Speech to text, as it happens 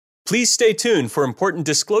Please stay tuned for important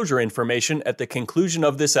disclosure information at the conclusion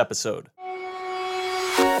of this episode.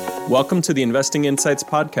 Welcome to the Investing Insights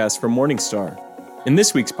podcast from Morningstar. In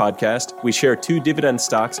this week's podcast, we share 2 dividend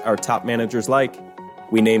stocks our top managers like.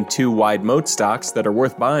 We name 2 wide moat stocks that are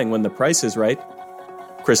worth buying when the price is right.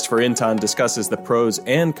 Christopher Inton discusses the pros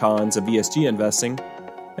and cons of ESG investing.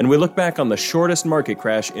 And we look back on the shortest market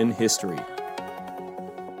crash in history.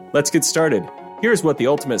 Let's get started. Here's what the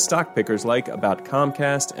ultimate stock pickers like about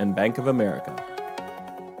Comcast and Bank of America.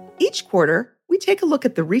 Each quarter, we take a look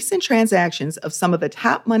at the recent transactions of some of the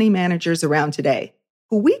top money managers around today,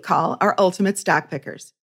 who we call our ultimate stock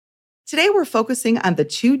pickers. Today, we're focusing on the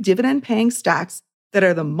 2 dividend-paying stocks that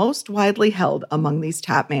are the most widely held among these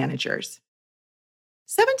top managers.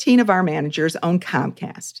 17 of our managers own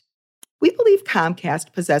Comcast. We believe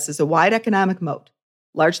Comcast possesses a wide economic moat,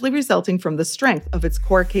 largely resulting from the strength of its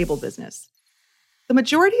core cable business. The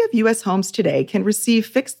majority of U.S. homes today can receive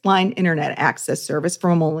fixed-line internet access service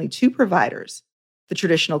from only 2 providers, the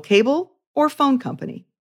traditional cable or phone company.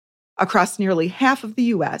 Across nearly half of the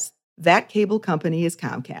U.S., that cable company is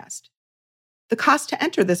Comcast. The cost to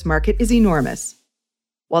enter this market is enormous.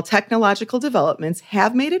 While technological developments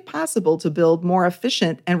have made it possible to build more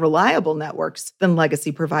efficient and reliable networks than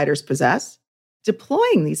legacy providers possess,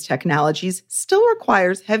 deploying these technologies still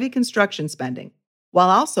requires heavy construction spending, while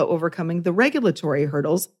also overcoming the regulatory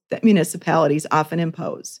hurdles that municipalities often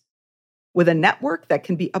impose. With a network that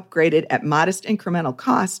can be upgraded at modest incremental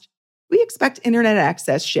cost, we expect internet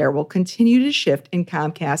access share will continue to shift in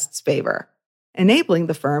Comcast's favor, enabling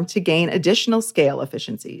the firm to gain additional scale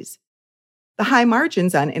efficiencies. The high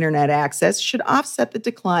margins on internet access should offset the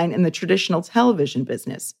decline in the traditional television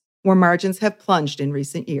business, where margins have plunged in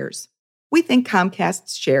recent years. We think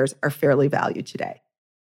Comcast's shares are fairly valued today.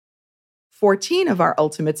 14 of our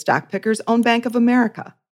ultimate stock pickers own Bank of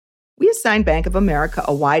America. We assign Bank of America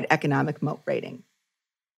a wide economic moat rating.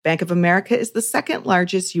 Bank of America is the second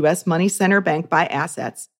largest U.S. money center bank by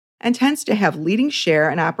assets and tends to have leading share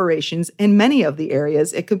and operations in many of the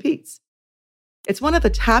areas it competes. It's one of the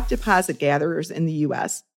top deposit gatherers in the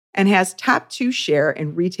U.S. and has top 2 share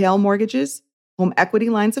in retail mortgages, home equity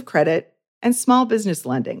lines of credit, and small business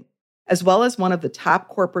lending, as well as one of the top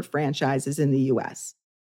corporate franchises in the U.S.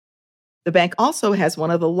 The bank also has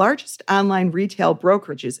one of the largest online retail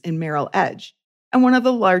brokerages in Merrill Edge and one of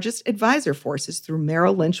the largest advisor forces through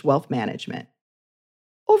Merrill Lynch Wealth Management.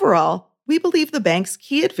 Overall, we believe the bank's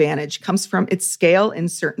key advantage comes from its scale in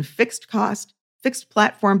certain fixed cost, fixed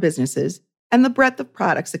platform businesses, and the breadth of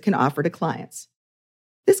products it can offer to clients.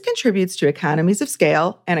 This contributes to economies of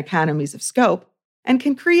scale and economies of scope and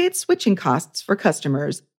can create switching costs for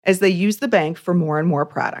customers as they use the bank for more and more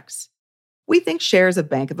products. We think shares of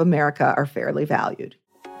Bank of America are fairly valued.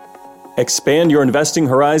 Expand your investing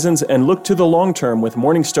horizons and look to the long term with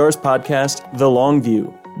Morningstar's podcast, The Long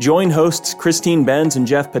View. Join hosts Christine Benz and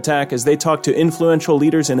Jeff Patak as they talk to influential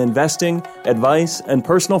leaders in investing, advice, and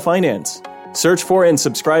personal finance. Search for and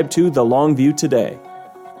subscribe to The Long View today.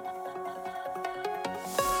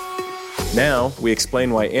 Now, we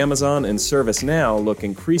explain why Amazon and ServiceNow look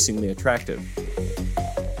increasingly attractive.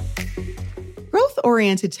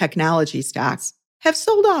 Growth-oriented technology stocks have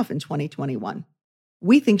sold off in 2021.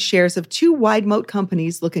 We think shares of 2 wide moat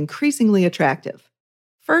companies look increasingly attractive.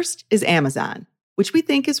 First is Amazon, which we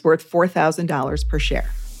think is worth $4,000 per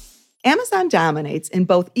share. Amazon dominates in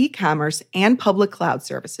both e-commerce and public cloud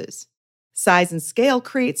services. Size and scale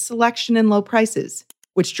create selection and low prices,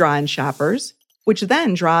 which draw in shoppers, which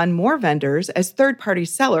then draw in more vendors as third-party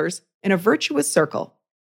sellers in a virtuous circle.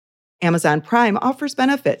 Amazon Prime offers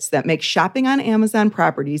benefits that make shopping on Amazon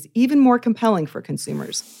properties even more compelling for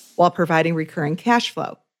consumers, while providing recurring cash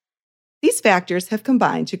flow. These factors have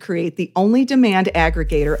combined to create the only demand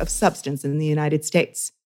aggregator of substance in the United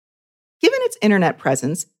States. Given its internet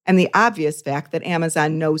presence and the obvious fact that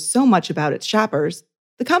Amazon knows so much about its shoppers,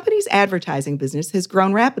 the company's advertising business has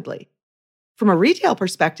grown rapidly. From a retail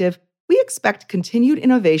perspective, we expect continued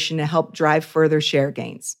innovation to help drive further share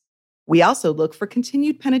gains. We also look for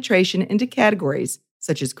continued penetration into categories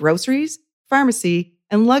such as groceries, pharmacy,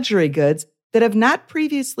 and luxury goods that have not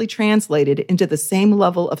previously translated into the same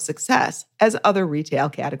level of success as other retail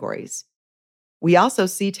categories. We also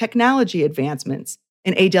see technology advancements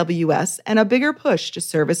in AWS and a bigger push to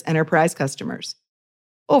service enterprise customers.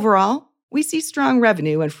 Overall, we see strong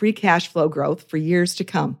revenue and free cash flow growth for years to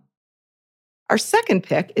come. Our second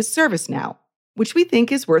pick is ServiceNow, which we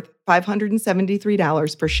think is worth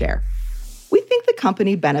 $573 per share. We think the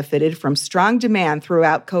company benefited from strong demand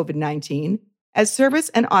throughout COVID-19 as service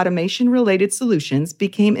and automation-related solutions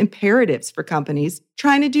became imperatives for companies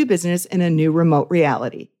trying to do business in a new remote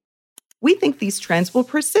reality. We think these trends will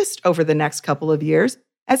persist over the next couple of years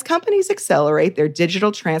as companies accelerate their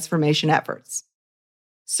digital transformation efforts.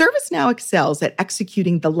 ServiceNow excels at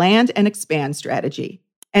executing the land and expand strategy,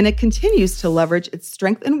 and it continues to leverage its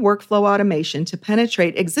strength in workflow automation to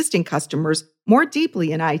penetrate existing customers more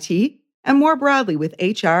deeply in IT and more broadly with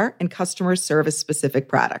HR and customer service-specific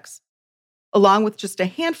products. Along with just a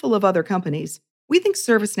handful of other companies, we think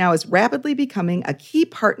ServiceNow is rapidly becoming a key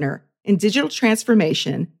partner in digital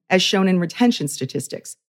transformation, as shown in retention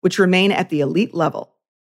statistics, which remain at the elite level.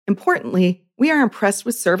 Importantly, we are impressed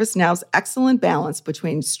with ServiceNow's excellent balance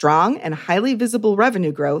between strong and highly visible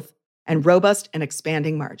revenue growth and robust and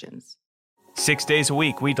expanding margins. 6 days a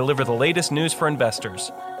week, we deliver the latest news for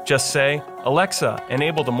investors. Just say, Alexa,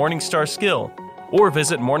 enable the Morningstar skill, or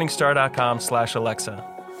visit morningstar.com/Alexa.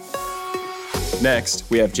 Next,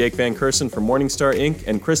 we have Jake Van Kersen from Morningstar Inc.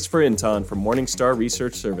 and Christopher Inton from Morningstar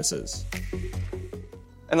Research Services.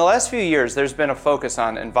 In the last few years, there's been a focus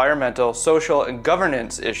on environmental, social, and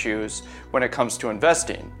governance issues when it comes to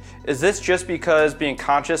investing. Is this just because being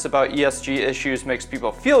conscious about ESG issues makes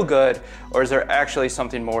people feel good, or is there actually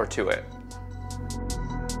something more to it?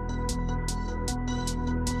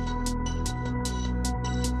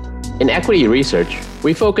 In equity research,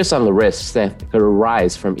 we focus on the risks that could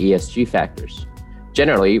arise from ESG factors.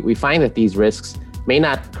 Generally, we find that these risks may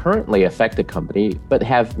not currently affect a company, but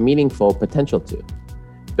have meaningful potential to.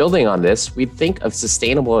 Building on this, we think of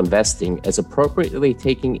sustainable investing as appropriately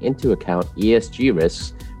taking into account ESG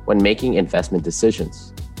risks when making investment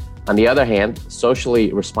decisions. On the other hand,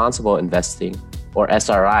 socially responsible investing, or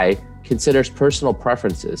SRI, considers personal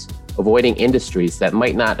preferences, avoiding industries that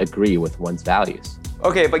might not agree with one's values.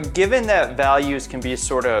 Okay, but given that values can be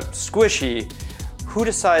sort of squishy, who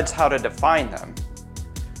decides how to define them?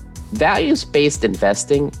 Values-based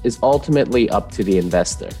investing is ultimately up to the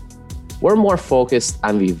investor. We're more focused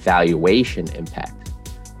on the valuation impact.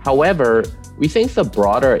 However, we think the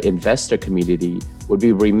broader investor community would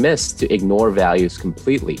be remiss to ignore values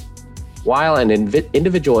completely. While an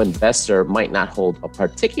individual investor might not hold a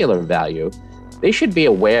particular value, they should be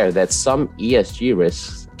aware that some ESG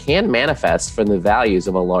risks can manifest from the values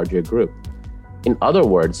of a larger group. In other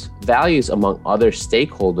words, values among other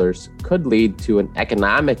stakeholders could lead to an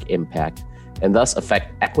economic impact and thus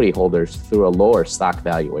affect equity holders through a lower stock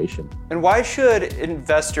valuation. And why should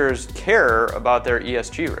investors care about their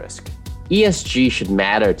ESG risk? ESG should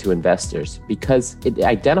matter to investors because it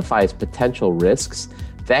identifies potential risks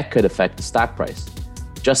that could affect the stock price.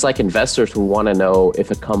 Just like investors who want to know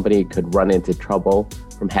if a company could run into trouble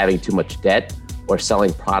from having too much debt or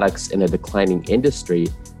selling products in a declining industry,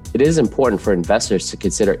 it is important for investors to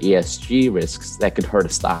consider ESG risks that could hurt a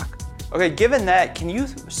stock. Okay, given that, can you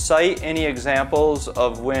cite any examples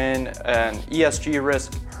of when an ESG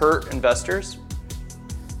risk hurt investors?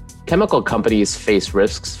 Chemical companies face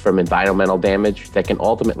risks from environmental damage that can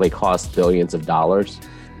ultimately cost billions of dollars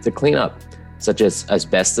to clean up, such as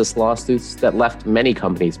asbestos lawsuits that left many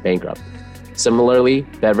companies bankrupt. Similarly,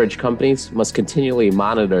 beverage companies must continually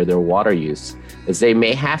monitor their water use, as they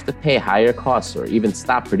may have to pay higher costs or even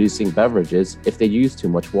stop producing beverages if they use too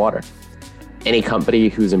much water. Any company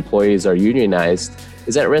whose employees are unionized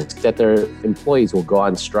is at risk that their employees will go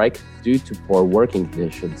on strike due to poor working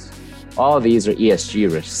conditions. All of these are ESG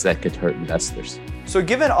risks that could hurt investors. So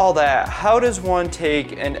given all that, how does one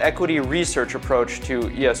take an equity research approach to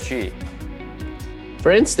ESG?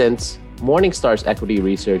 For instance, Morningstar's equity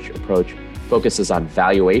research approach focuses on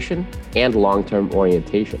valuation and long-term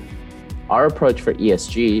orientation. Our approach for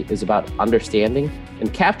ESG is about understanding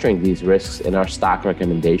and capturing these risks in our stock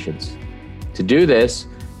recommendations. To do this,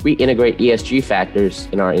 we integrate ESG factors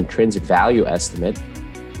in our intrinsic value estimate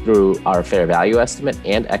through our fair value estimate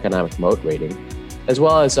and economic moat rating, as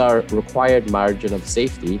well as our required margin of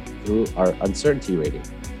safety through our uncertainty rating.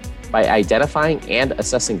 By identifying and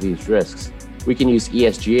assessing these risks, we can use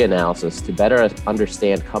ESG analysis to better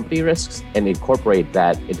understand company risks and incorporate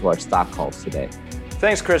that into our stock calls today.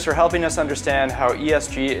 Thanks, Chris, for helping us understand how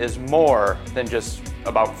ESG is more than just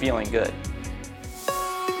about feeling good.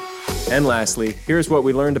 And lastly, here's what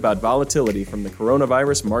we learned about volatility from the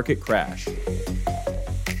coronavirus market crash.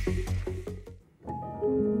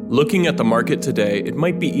 Looking at the market today, it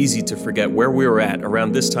might be easy to forget where we were at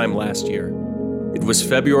around this time last year. It was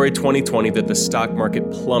February 2020 that the stock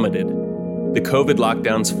market plummeted. The COVID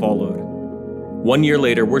lockdowns followed. 1 year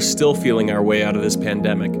later, we're still feeling our way out of this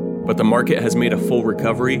pandemic, but the market has made a full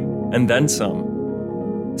recovery and then some.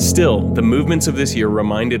 Still, the movements of this year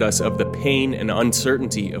reminded us of the pain and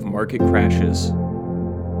uncertainty of market crashes.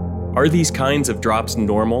 Are these kinds of drops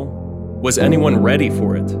normal? Was anyone ready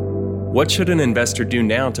for it? What should an investor do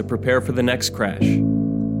now to prepare for the next crash?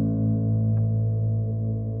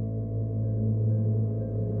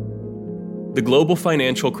 The global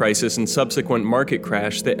financial crisis and subsequent market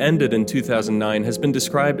crash that ended in 2009 has been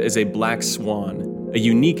described as a black swan, a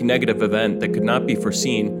unique negative event that could not be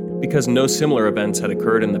foreseen because no similar events had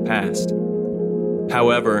occurred in the past.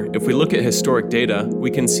 However, if we look at historic data,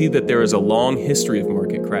 we can see that there is a long history of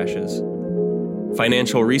market crashes.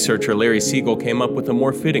 Financial researcher Larry Siegel came up with a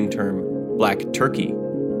more fitting term, Black Turkey,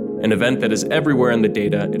 an event that is everywhere in the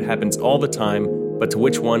data, it happens all the time, but to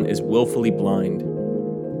which one is willfully blind.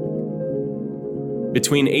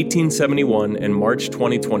 Between 1871 and March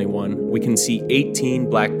 2021, we can see 18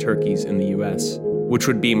 black turkeys in the US, which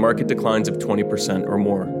would be market declines of 20% or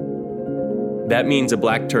more. That means a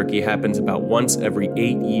black turkey happens about once every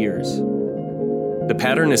 8 years. The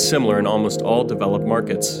pattern is similar in almost all developed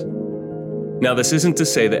markets. Now, this isn't to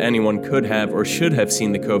say that anyone could have or should have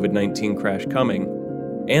seen the COVID-19 crash coming,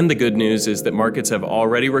 and the good news is that markets have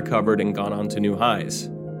already recovered and gone on to new highs.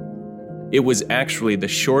 It was actually the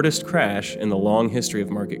shortest crash in the long history of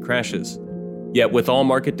market crashes. Yet with all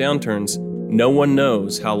market downturns, no one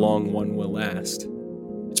knows how long one will last.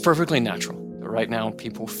 It's perfectly natural that right now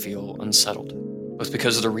people feel unsettled, both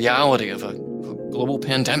because of the reality of a global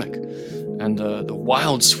pandemic and the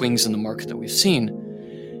wild swings in the market that we've seen,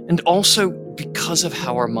 and also because of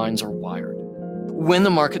how our minds are wired. When the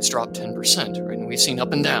markets drop 10%, right, and we've seen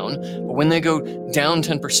up and down, but when they go down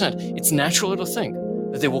 10%, it's natural to think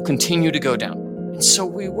that they will continue to go down. And so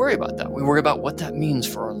we worry about that. We worry about what that means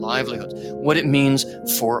for our livelihoods, what it means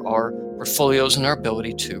for our portfolios and our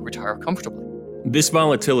ability to retire comfortably. This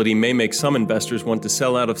volatility may make some investors want to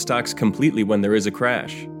sell out of stocks completely when there is a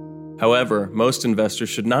crash. However, most investors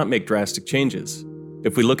should not make drastic changes.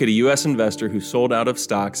 If we look at a US investor who sold out of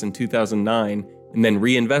stocks in 2009 and then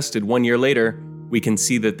reinvested 1 year later, we can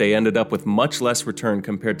see that they ended up with much less return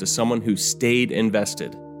compared to someone who stayed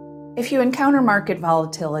invested. If you encounter market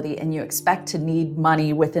volatility and you expect to need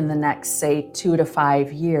money within the next, say, 2 to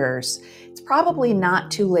 5 years, it's probably not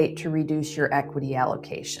too late to reduce your equity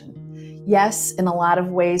allocation. Yes, in a lot of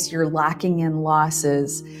ways, you're locking in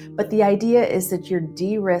losses, but the idea is that you're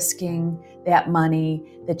de-risking that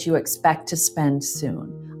money that you expect to spend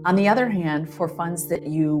soon. On the other hand, for funds that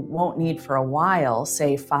you won't need for a while,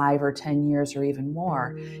 say 5 or 10 years or even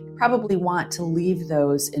more, you probably want to leave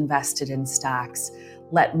those invested in stocks,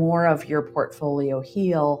 let more of your portfolio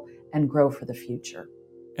heal, and grow for the future.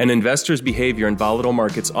 An investor's behavior in volatile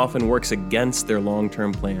markets often works against their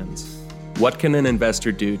long-term plans. What can an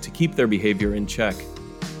investor do to keep their behavior in check?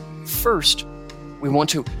 First, we want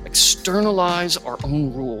to externalize our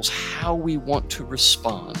own rules, how we want to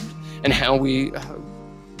respond, and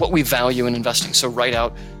what we value in investing. So write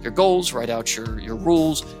out your goals, write out your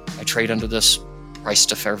rules. I trade under this price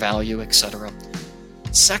to fair value, etc.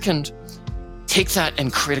 Second, take that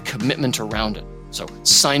and create a commitment around it. So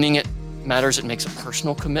signing it matters. It makes a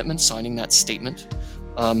personal commitment, signing that statement.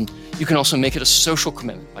 You can also make it a social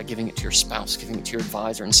commitment by giving it to your spouse, giving it to your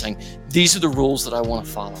advisor, and saying, these are the rules that I want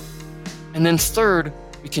to follow. And then third,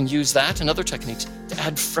 we can use that and other techniques to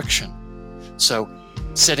add friction. So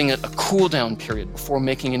setting a cool down period before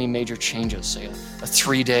making any major changes, say a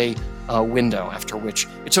 3-day window after which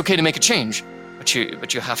it's okay to make a change, but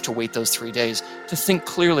you have to wait those 3 days to think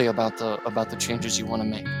clearly about the changes you want to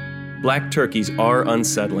make. Black turkeys are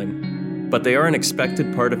unsettling, but they are an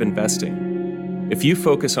expected part of investing. If you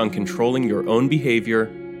focus on controlling your own behavior,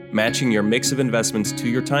 matching your mix of investments to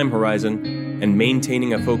your time horizon, and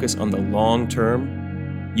maintaining a focus on the long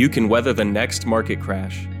term, you can weather the next market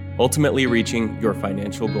crash, ultimately reaching your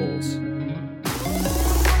financial goals.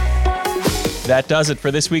 That does it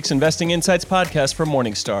for this week's Investing Insights podcast from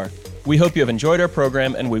Morningstar. We hope you have enjoyed our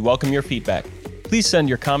program and we welcome your feedback. Please send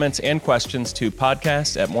your comments and questions to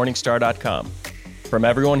podcast@morningstar.com. From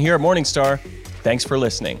everyone here at Morningstar, thanks for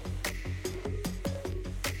listening.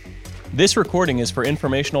 This recording is for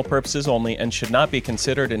informational purposes only and should not be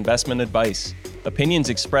considered investment advice. Opinions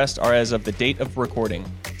expressed are as of the date of recording.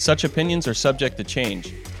 Such opinions are subject to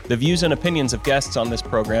change. The views and opinions of guests on this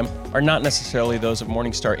program are not necessarily those of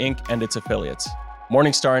Morningstar Inc. and its affiliates.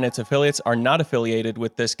 Morningstar and its affiliates are not affiliated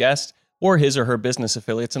with this guest or his or her business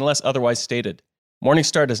affiliates unless otherwise stated.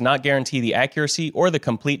 Morningstar does not guarantee the accuracy or the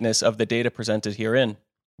completeness of the data presented herein.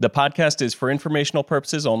 The podcast is for informational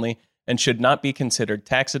purposes only and should not be considered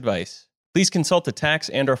tax advice. Please consult a tax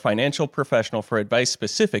and/or financial professional for advice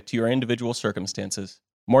specific to your individual circumstances.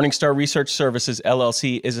 Morningstar Research Services,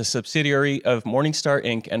 LLC is a subsidiary of Morningstar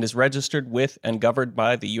Inc. and is registered with and governed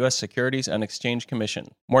by the U.S. Securities and Exchange Commission.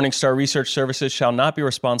 Morningstar Research Services shall not be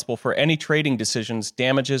responsible for any trading decisions,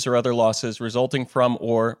 damages, or other losses resulting from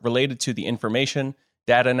or related to the information,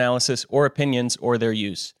 data analysis, or opinions or their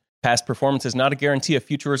use. Past performance is not a guarantee of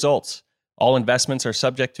future results. All investments are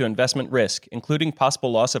subject to investment risk, including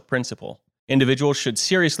possible loss of principal. Individuals should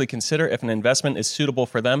seriously consider if an investment is suitable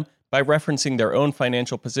for them by referencing their own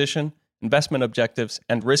financial position, investment objectives,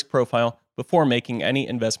 and risk profile before making any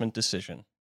investment decision.